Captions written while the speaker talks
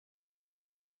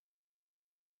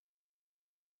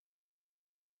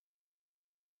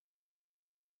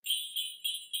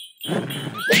Dashing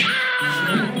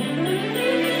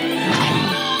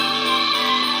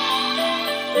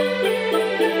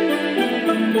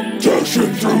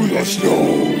through the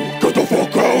snow, get the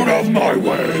fuck out of my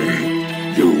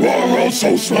way. You are all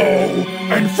so slow.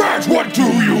 In fact, what do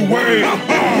you weigh?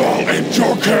 I'll end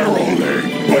your caroling,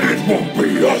 but it won't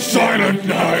be a silent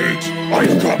night.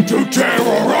 I've come to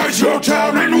terrorize your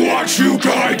town and watch you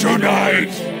die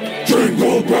tonight.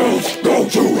 Jingle bells, go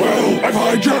to hell, I've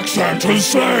hijacked Santa's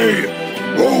sleigh.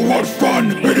 Oh, what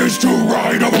fun it is to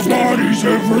ride off bodies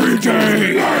every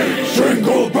day. Hey,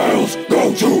 jingle bells,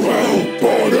 go to hell,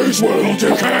 bodies will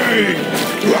decay.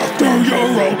 After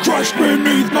you're all crushed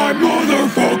beneath my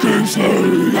motherfucking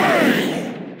sleigh. Hey!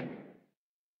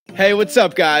 Hey, what's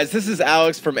up, guys? This is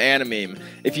Alex from Animeme.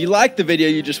 If you liked the video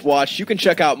you just watched, you can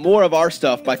check out more of our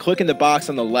stuff by clicking the box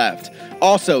on the left.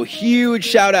 Also, huge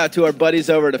shout out to our buddies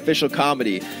over at Official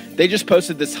Comedy. They just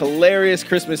posted this hilarious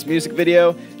Christmas music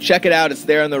video. Check it out, it's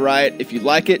there on the right. If you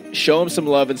like it, show them some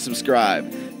love and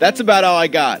subscribe. That's about all I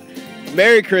got.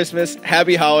 Merry Christmas,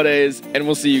 Happy Holidays, and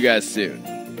we'll see you guys soon.